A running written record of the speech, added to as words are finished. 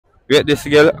Rate this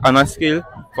girl on a scale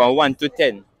from 1 to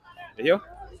 10. You?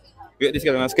 Rate this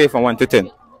girl on a scale from 1 to 10.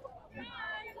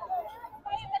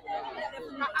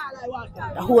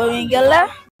 Who are we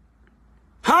girl?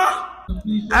 Huh?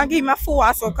 I give my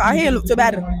 4 so cause he look too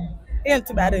bad. He ain't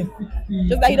too bad.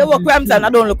 Just like you don't look cramps and I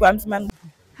don't look cramps, man.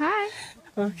 Hi.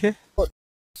 Okay.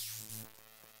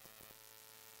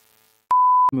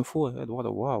 My forehead, what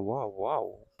a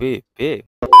wow. Babe.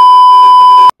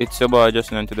 It's your boy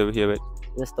Justin and today we here with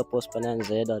Mr. Post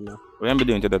Bonanza, you don't know. what am I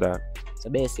doing today, dog? So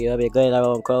basically, we'll be going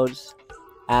around crowds,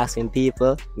 asking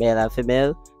people, male and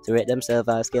female, to rate themselves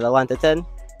on a scale of 1 to 10.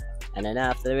 And then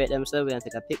after they rate themselves, we're going to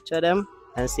take a picture of them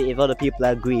and see if other people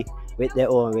agree with their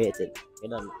own rating. You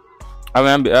don't know. I'm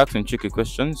going to be asking tricky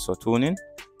questions, so tune in.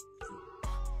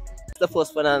 Mr.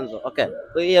 Post Bonanza, okay.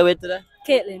 Who are you here with today?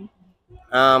 Caitlin.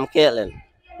 Caitlin.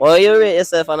 What do you rate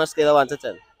yourself on a scale of 1 to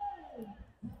 10?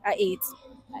 At 8.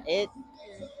 At 8?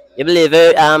 You believe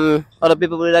other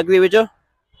people will agree with you?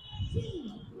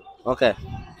 Okay.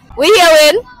 We here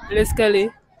with Liz Kelly.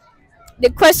 The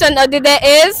question of the day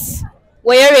is,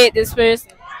 what you rate this first?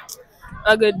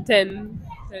 A good 10.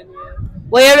 10 yeah.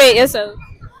 What you rate yourself?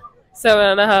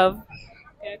 7.5.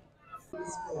 Okay.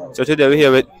 So today we're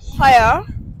here with Higher.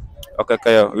 okay,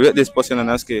 Kaya. Rate this person on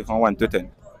a scale from 1 to 10.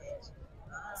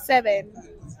 7.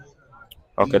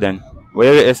 Okay then. What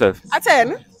you rate yourself? A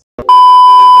 10.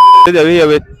 Today we're here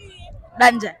with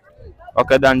Danja.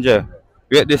 okay, Danja.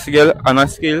 Rate this girl on a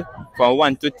scale from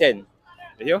 1 to 10.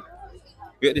 You?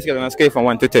 Rate this girl on a scale from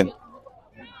 1 to 10.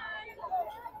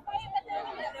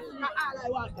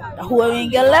 Who are we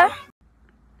girl?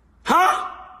 Huh?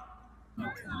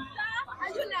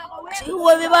 She who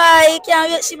are we buy?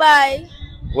 Can't wait she buy.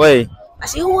 Why?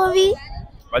 She who are we?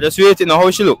 But just wait, you know how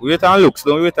she look. Wait on looks,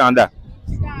 don't wait on that.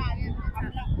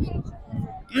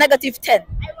 Negative 10.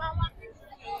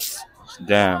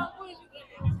 Damn.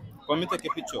 Come me take a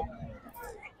picture.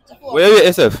 Where you rate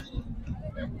yourself?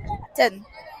 10.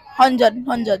 100.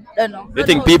 Don't know. You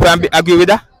think people agree with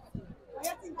that?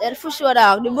 They're for sure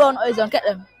dog. The brown eyes don't get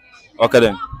them. Okay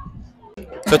then.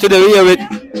 So today we're here with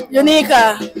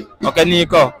Unica. okay,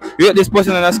 Nico. Rate this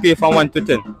person on a scale from 1 to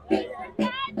 10.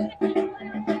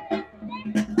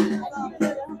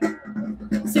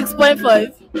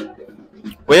 6.5.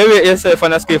 Where you rate yourself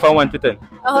on a scale from 1 to 10?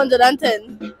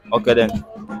 110. Okay then.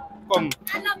 Come.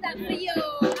 I love that for you.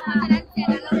 110,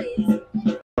 I love it.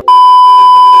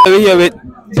 We're here with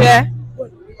Yeah.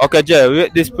 okay, Jay.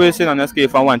 Rate this person on a scale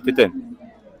from 1 to 10.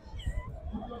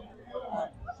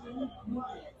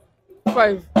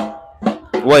 5.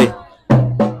 Why?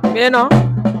 Me no.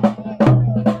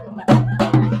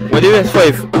 What do you rate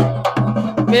 5?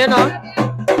 Me no.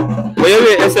 Where you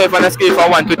rate yourself on a scale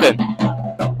from 1 to 10?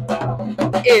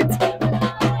 8.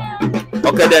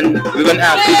 Okay then, we're gonna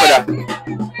ask you for that.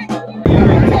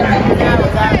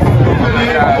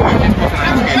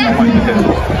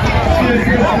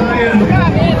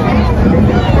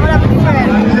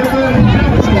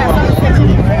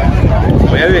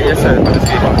 Where you rate yourself on a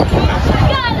scale from 1 to 10?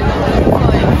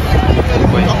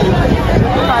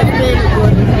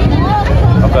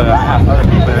 Okay,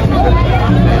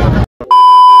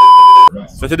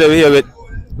 so today we're here with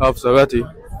Officer Ratty.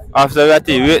 Officer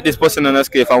Ratty, rate this person on a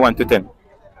scale from 1 to 10.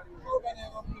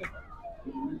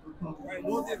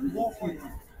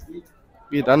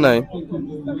 Beat a 9.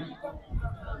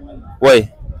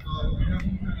 Why?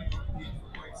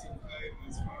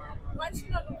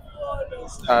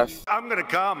 Ass. I'm gonna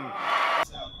come.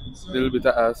 Little bit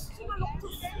of ass.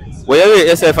 Where you rate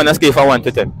yourself on a scale from 1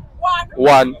 to 10?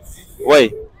 1.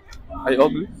 Why? Are you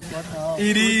ugly?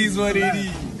 It is what it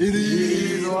is. It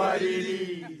is what it is.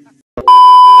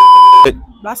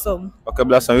 Blossom. Okay,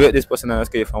 Blossom, rate this person on a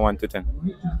scale from 1 to 10.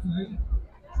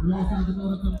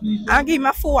 I give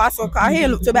my 4 so cause he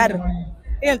look too bad.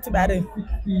 He ain't too bad.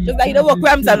 Just like you don't look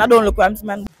cramps and I don't look cramps,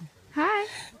 man. Hi.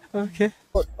 Okay.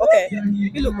 Okay.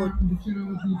 You look good.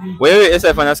 Where you rate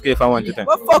yourself on a scale from 1 to 10?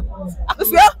 What fuck? I can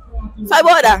swear. Sorry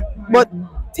about that. But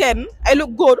 10, I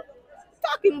look good.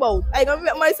 Talking about. I can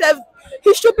make myself.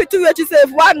 He stupid to rate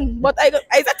himself 1, but I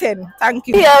a 10. Thank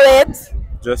you. Here, wait.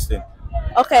 Justin.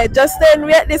 Okay, Justin,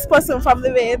 rate this person from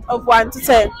the rate of 1 to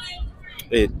 10.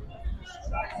 8.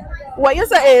 What you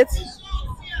say 8?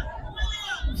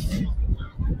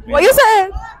 What you say?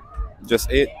 Just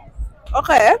 8.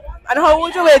 Okay. And how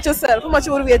would you rate yourself? How much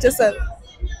would you rate yourself?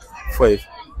 5.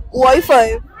 Why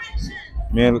 5?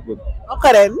 Me look good.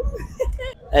 Okay then.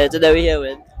 Hey, today we're here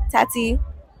with Tati.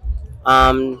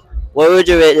 what would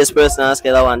you rate this person on a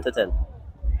scale of 1 to 10?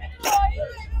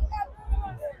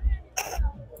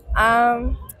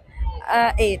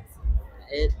 8.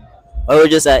 8. Why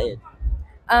would you say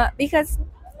 8? Because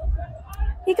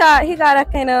he got a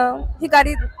kind of he got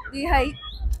it the height.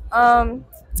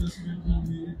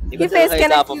 You His got the face height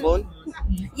kinda off a cute. phone?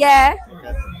 Yeah.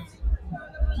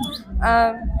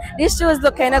 These shoes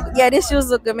look kind of these shoes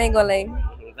look good. Mango like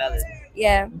Valid.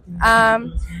 yeah.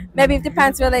 Maybe if the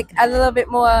pants were like a little bit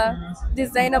more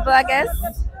designable, I guess.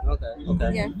 Okay,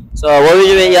 okay. Yeah. So what would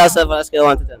you rate yourself on a scale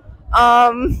of 1 to 10?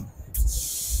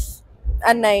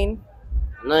 A 9.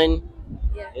 9?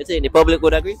 Yeah. You think the public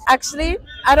would agree? Actually,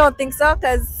 I don't think so,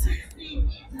 cause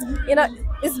you know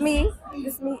it's me.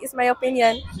 It's my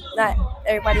opinion, not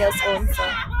everybody else own. So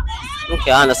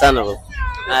Okay, understandable.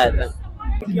 Alright, then.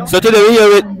 So today we here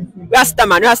with.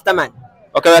 Rastaman.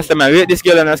 Okay, Rasta man, rate this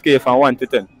girl on a scale from 1 to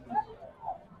 10.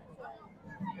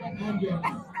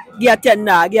 Give her 10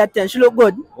 now. Give her 10. She look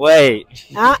good. Wait.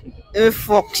 Huh?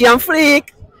 Fuck. She a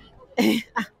freak. You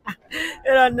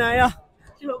don't know, yeah.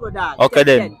 She look good, dog. Okay,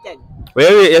 10, then. 10, 10. Where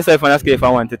you rate yourself on a scale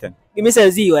from 1 to 10? Give me say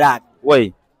 0, dog.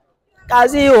 Why?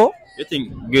 Cause 0. You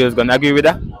think girls gonna agree with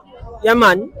that? Yeah,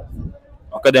 man.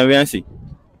 Okay, then we and see.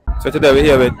 So today we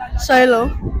here with.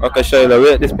 Shiloh, Okay, Shiloh,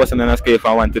 rate this person on a scale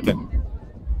from 1 to 10.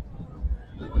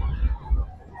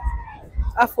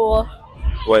 a 4.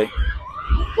 Why?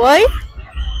 Why?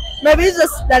 Maybe it's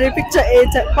just that the picture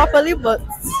ain't properly, but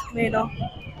you know,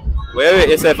 Where you rate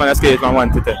yourself on a scale from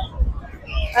 1 to 10?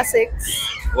 a 6.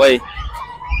 Why?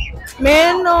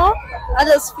 Man, no, I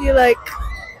just feel like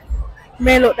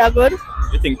men look that good.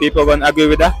 You think people gonna agree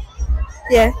with that?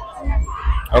 Yeah.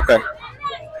 Okay.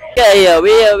 Okay, yeah, we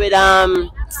here with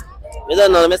we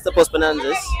don't know Mr.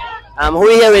 Postpananzas. Who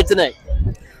we here with tonight?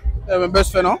 Yeah, my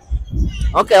best friend, huh?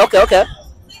 Okay.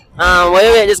 What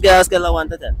you rate this girl on a scale of 1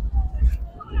 to 10?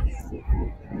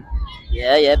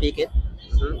 Yeah, pick it.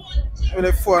 With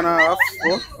a 4.5,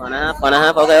 4.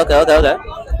 1.5. Okay.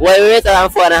 What you rate her on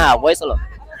 4.5? Why so low?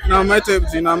 No, my type,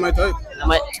 G, not my type.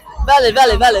 Valid.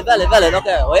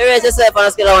 Okay. What you rate yourself on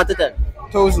a scale of 1 to 10?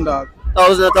 1,000, dog.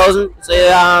 1,000. So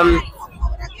you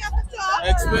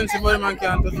Expensive, but man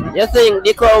can't touch me. you think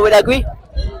the crowd would agree?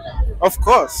 Of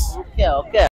course.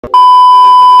 Okay.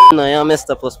 No, you're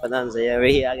Mr. Postpananza. You're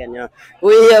here again. Yeah. Who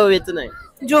we here with tonight?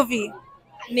 Jovi,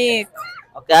 Nick,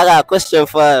 Okay, I got a question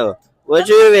for you. Would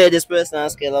you rate this person on a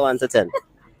scale of 1 to 10?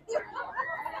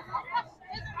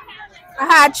 I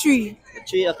had 3.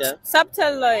 3, okay.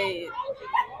 Subtle like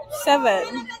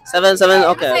 7. 7,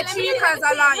 okay.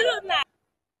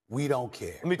 We don't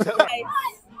care. You're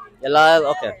loyal,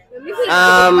 okay.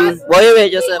 What you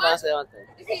rate yourself on a scale of 1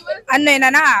 to 10? A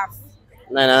 9.5.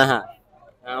 9.5.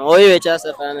 What you rate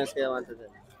yourself on a scale of 1 to 10?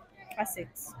 A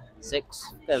 6. 6.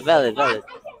 Okay, valid.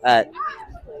 Alright.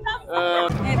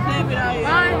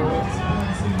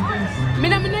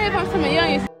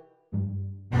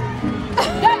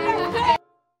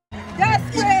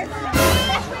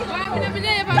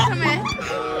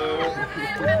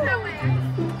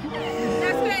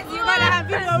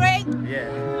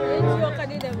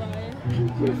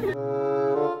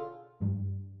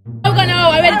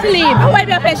 Ready to leave. How are you?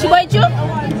 She bite you?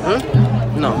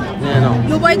 No.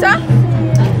 You bite her?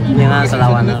 You answer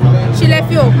that one. No. She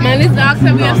left you. Man, this dog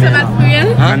said we have some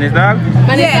experience. And his dog?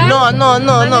 Yeah. No.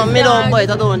 Me don't bite.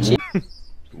 I don't cheat.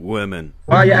 Women.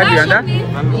 Oh, you agree on that?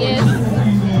 Yes.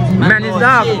 Man is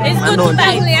dog. It's good to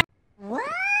fight.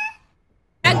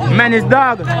 Man is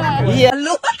dog. Yeah.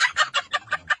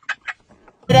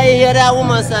 Did I hear that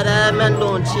woman say that men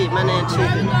don't cheat? Man ain't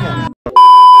cheating.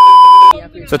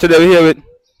 So today we here with.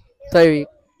 Tyreek.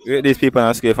 Rate these people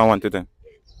on a scale from 1 to 10.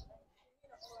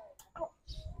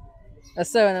 A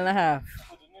 7.5.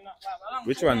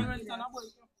 Which one?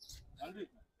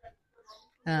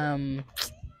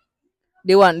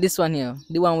 They want this one here.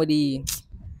 The one with the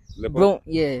Leopard? brown.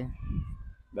 Yeah.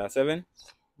 That's 7?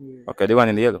 Okay, the one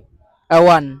in the yellow. A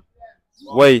 1.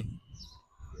 Why?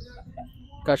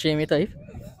 Cause she me type.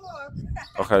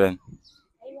 Okay then.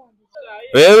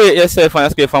 Where you rate yourself on a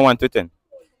scale from 1 to 10?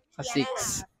 A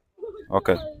 6.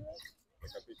 Okay.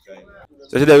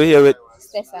 So today we here with.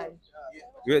 Stefan.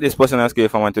 Rate this person on a scale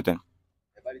from 1 to 10.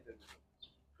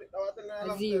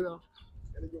 A 0.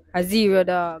 A 0,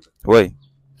 dog. Why?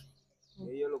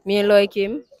 Me like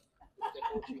him.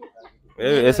 Where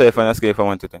you rate yourself on a scale from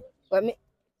 1 to 10? But me,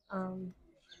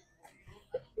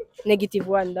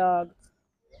 -1, dog.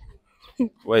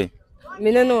 Why?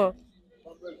 Me no know.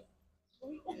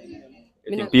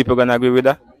 You think people gonna agree with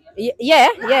that? Yeah.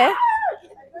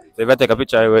 So if I take a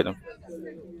picture, I wait them.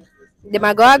 They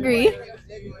might go agree.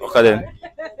 Okay then.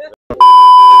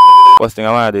 First thing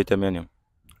I wanna do is tell me your name.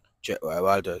 Check why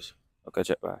Walters. Okay,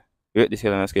 check by. Rate this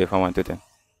girl on a scale from 1 to 10.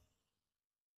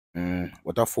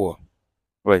 What a 4.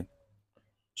 Why?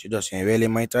 She just ain't really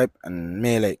my type and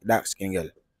me like dark skin girl.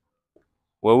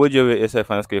 What would you rate yourself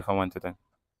on a scale from 1 to 10?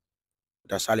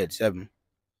 That's solid 7.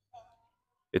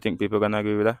 You think people gonna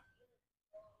agree with that?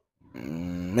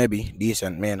 Maybe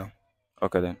decent, man.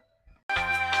 Okay then.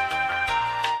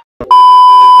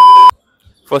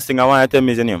 First thing I want to tell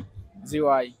me is your name.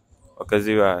 ZY. Okay,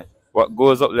 Zero. What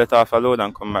goes up, let off a load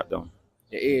and come back down?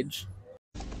 The age.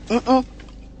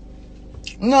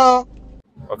 No.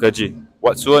 Okay, G.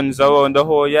 What runs around the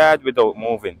whole yard without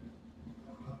moving?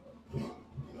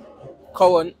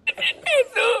 Cowan.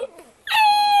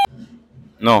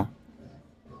 No.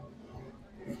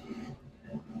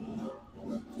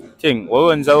 Thing, what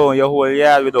runs around your whole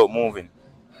yard without moving?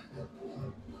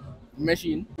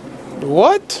 Machine.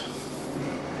 What?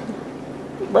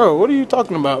 Bro, what are you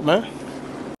talking about, man?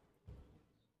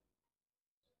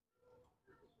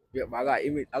 Yeah, but I got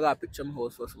image. I got a picture of my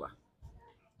house first, man.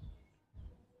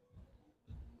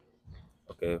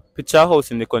 Okay. Picture a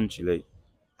house in the country, like.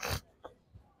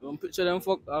 Don't picture them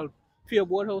fuck. I'll pay a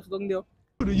board house down there.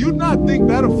 Do you not think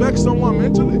that affects someone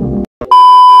mentally?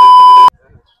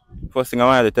 First thing I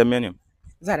want to tell me your name.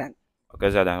 Zadan. Okay,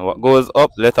 Zadan. What goes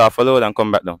up, let off a load and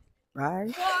come back down?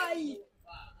 Right.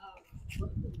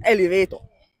 Elevator.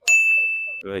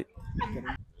 Right.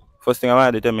 First thing I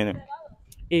want to tell me your name.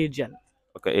 Agent.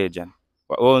 Okay, agent.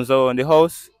 What runs around the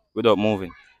house without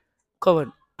moving?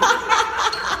 Covered.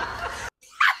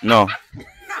 No.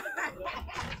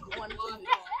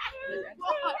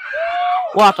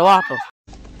 Water.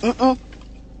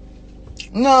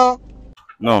 No.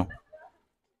 No.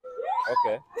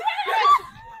 Okay.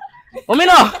 Oh, me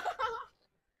no.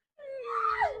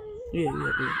 Yeah.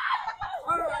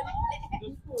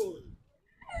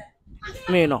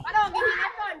 Me no.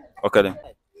 Okay then.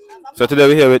 So today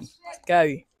we here with.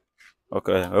 Carry.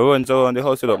 Okay. What runs around the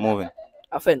house without moving?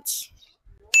 A fence.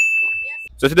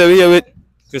 So today we here with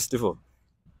Christopher.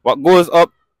 What goes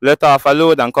up, let off a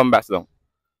load and come back down?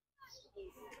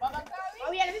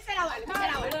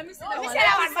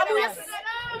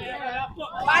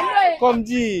 Come,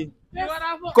 G.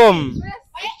 Come.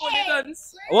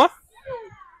 What?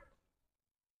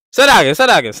 Say that again.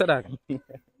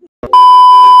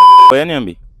 What your name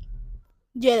be?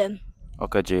 Jaden.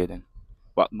 Okay, Jaden.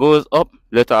 What goes up,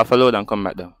 let off a load and come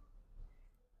back down?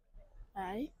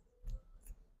 Aye.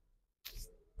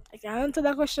 I can't answer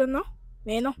that question, no?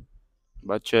 Me no.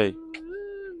 But try.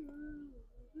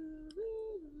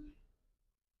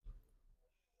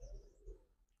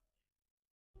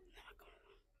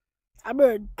 A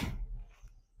bird.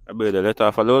 A bird let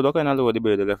off a load, what kind of load the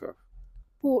bird left off?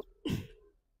 Poop.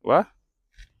 What?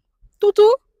 Tutu.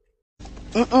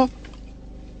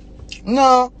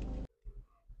 No.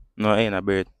 No, ain't a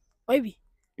bird. Maybe.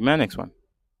 Give me the next one.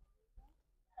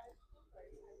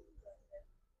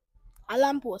 A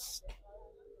lamppost.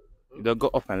 You don't go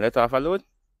up and let off a load?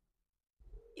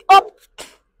 Up.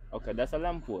 Okay, that's a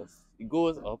lamppost. It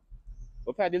goes up.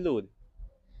 Up at the load.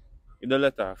 You don't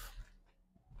let off.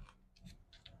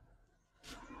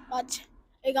 But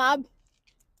I got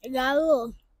a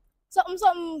little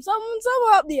something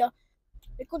up there.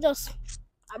 It could just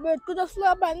a bird could just fly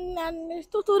up and it's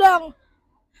tutu down.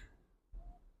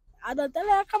 I don't tell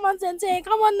her come on say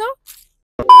come on now.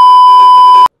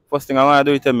 First thing I want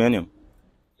to do is tell me your name.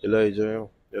 Elijah,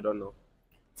 you don't know.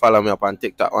 Follow me up on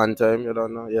TikTok one time, you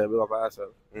don't know. Yeah, big up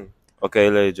yourself. Okay,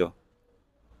 Elijah.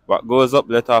 What goes up,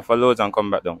 let off a load and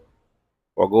come back down?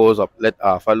 What goes up, let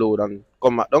off a load and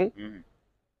come back down?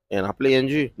 And I play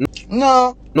G.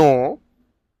 No.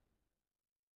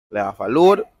 Let off a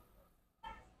load.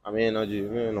 I mean, no G,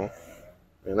 me no.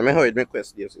 Let me hold my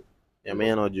quest, you see. Yeah, me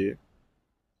no G.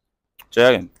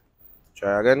 Try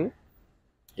again.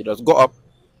 You just go up,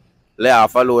 let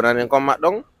off a load and then come back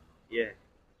down. Yeah.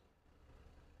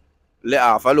 Let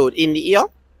off a load in the ear.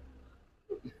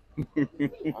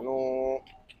 I know.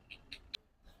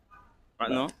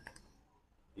 What now?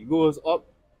 It goes up,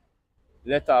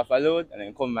 let off a load, and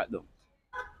then come back down.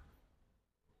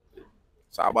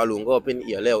 So a balloon go up in the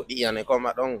ear, let out the ear and then come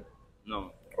back down.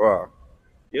 No. Wow.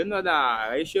 You know that?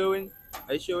 Are you sure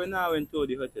when I went to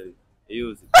the hotel? You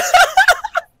use it.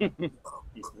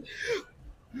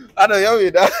 I know you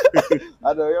mean that.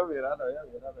 I know you mean.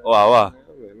 Wow.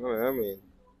 I mean.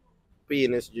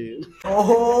 Penis G.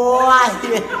 Oh,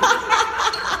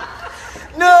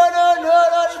 no,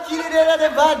 the kid is the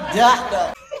bad doctor.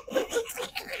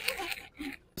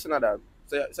 Listen to that.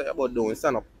 Say about doing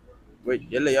stand up. Wait,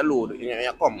 you lay your load,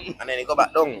 you come, and then you go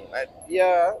back down. Right?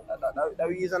 Yeah, that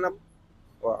reason up.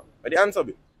 Wow. But the answer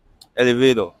be?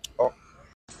 Elevator. Oh.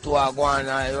 To a go on in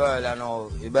the world, you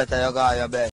know, you better you go your best.